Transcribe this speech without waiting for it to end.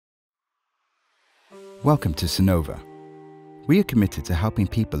Welcome to Sonova. We are committed to helping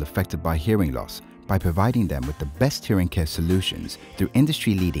people affected by hearing loss by providing them with the best hearing care solutions through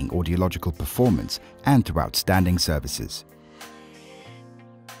industry-leading audiological performance and through outstanding services.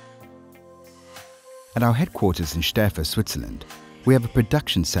 At our headquarters in Sterfer, Switzerland, we have a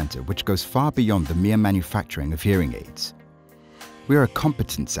production center which goes far beyond the mere manufacturing of hearing aids. We are a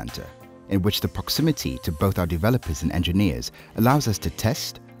competence center in which the proximity to both our developers and engineers allows us to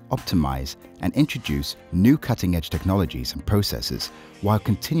test, optimize, and introduce new cutting-edge technologies and processes while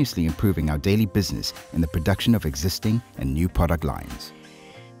continuously improving our daily business in the production of existing and new product lines.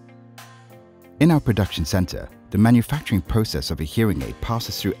 In our production center, the manufacturing process of a hearing aid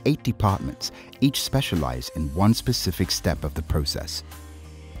passes through 8 departments, each specialized in one specific step of the process.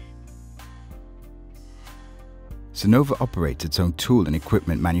 Sonova operates its own tool and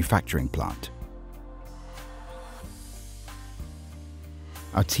equipment manufacturing plant.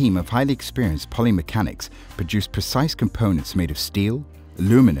 Our team of highly experienced polymechanics produce precise components made of steel,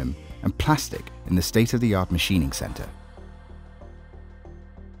 aluminum, and plastic in the state-of-the-art machining center.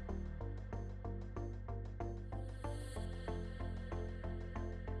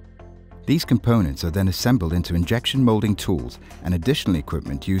 These components are then assembled into injection molding tools and additional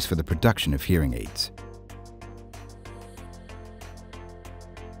equipment used for the production of hearing aids.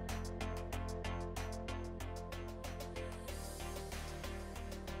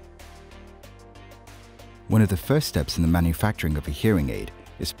 One of the first steps in the manufacturing of a hearing aid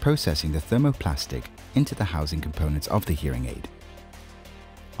is processing the thermoplastic into the housing components of the hearing aid.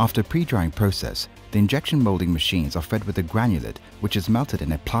 After a pre-drying process, the injection molding machines are fed with a granulate which is melted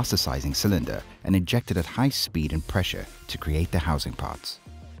in a plasticizing cylinder and injected at high speed and pressure to create the housing parts.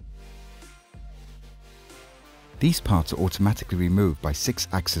 These parts are automatically removed by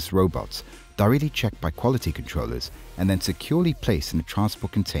 6-axis robots, directly checked by quality controllers, and then securely placed in a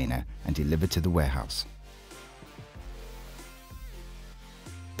transport container and delivered to the warehouse.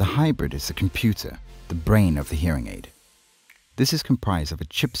 The hybrid is the computer, the brain of the hearing aid. This is comprised of a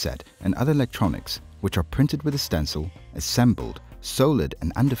chipset and other electronics which are printed with a stencil, assembled, soldered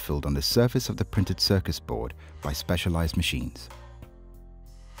and underfilled on the surface of the printed circuit board by specialized machines.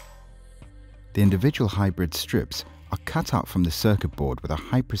 The individual hybrid strips are cut out from the circuit board with a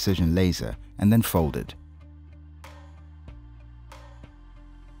high-precision laser and then folded.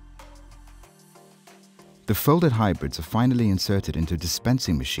 The folded hybrids are finally inserted into a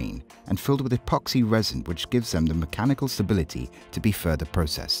dispensing machine and filled with epoxy resin which gives them the mechanical stability to be further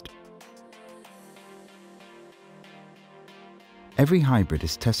processed. Every hybrid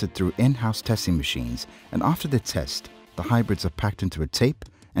is tested through in-house testing machines, and after the test, the hybrids are packed into a tape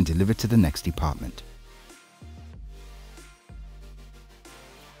and delivered to the next department.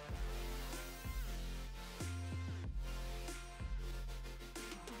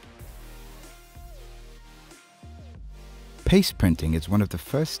 Paste printing is one of the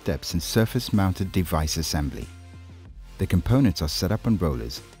first steps in surface-mounted device assembly. The components are set up on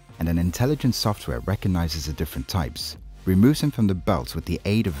rollers, and an intelligent software recognizes the different types, removes them from the belts with the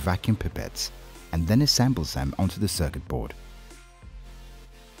aid of vacuum pipettes, and then assembles them onto the circuit board.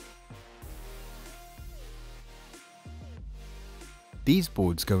 These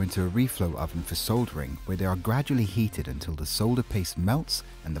boards go into a reflow oven for soldering, where they are gradually heated until the solder paste melts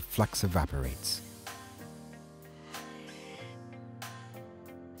and the flux evaporates.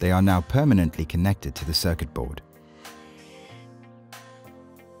 They are now permanently connected to the circuit board.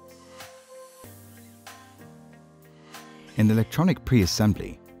 In the electronic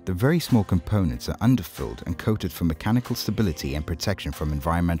pre-assembly, the very small components are underfilled and coated for mechanical stability and protection from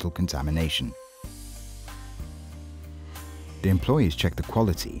environmental contamination. The employees check the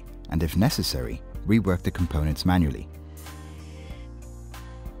quality and, if necessary, rework the components manually.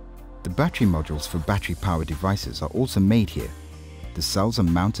 The battery modules for battery-powered devices are also made here. The cells are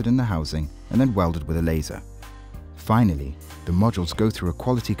mounted in the housing and then welded with a laser. Finally, the modules go through a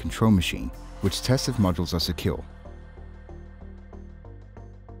quality control machine, which tests if modules are secure.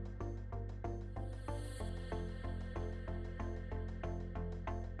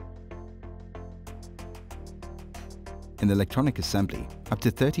 In electronic assembly, up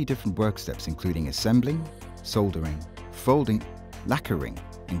to 30 different work steps including assembling, soldering, folding, lacquering,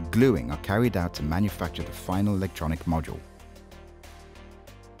 and gluing are carried out to manufacture the final electronic module.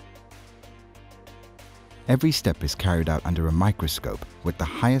 Every step is carried out under a microscope with the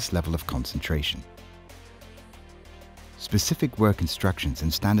highest level of concentration. Specific work instructions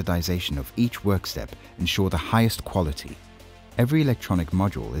and standardization of each work step ensure the highest quality. Every electronic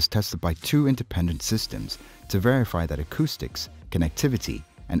module is tested by 2 independent systems to verify that acoustics, connectivity,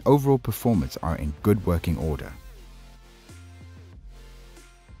 and overall performance are in good working order.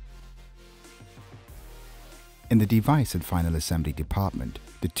 In the device and final assembly department,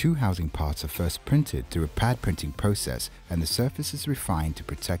 the two housing parts are first printed through a pad printing process and the surface is refined to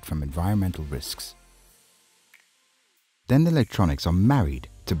protect from environmental risks. Then the electronics are married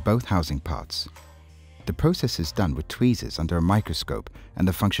to both housing parts. The process is done with tweezers under a microscope and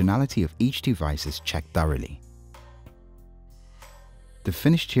the functionality of each device is checked thoroughly. The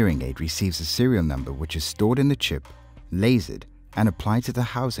finished hearing aid receives a serial number which is stored in the chip, lasered, and applied to the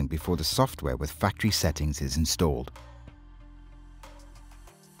housing before the software with factory settings is installed.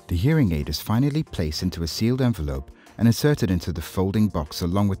 The hearing aid is finally placed into a sealed envelope and inserted into the folding box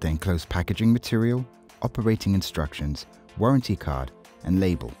along with the enclosed packaging material, operating instructions, warranty card, and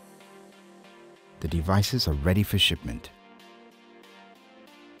label. The devices are ready for shipment.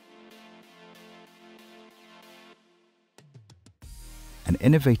 An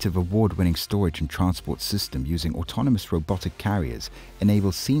innovative award-winning storage and transport system using autonomous robotic carriers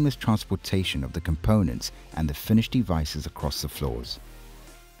enables seamless transportation of the components and the finished devices across the floors.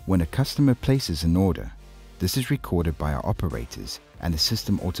 When a customer places an order, this is recorded by our operators and the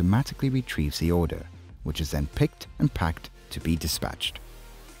system automatically retrieves the order, which is then picked and packed to be dispatched.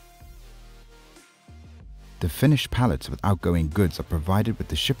 The finished pallets with outgoing goods are provided with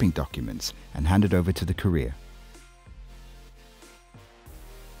the shipping documents and handed over to the courier.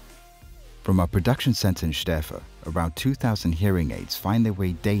 From our production center in Notre, around 2,000 hearing aids find their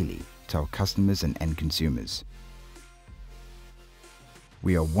way daily to our customers and end consumers.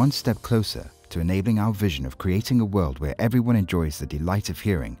 We are one step closer to enabling our vision of creating a world where everyone enjoys the delight of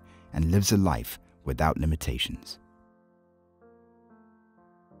hearing and lives a life without limitations.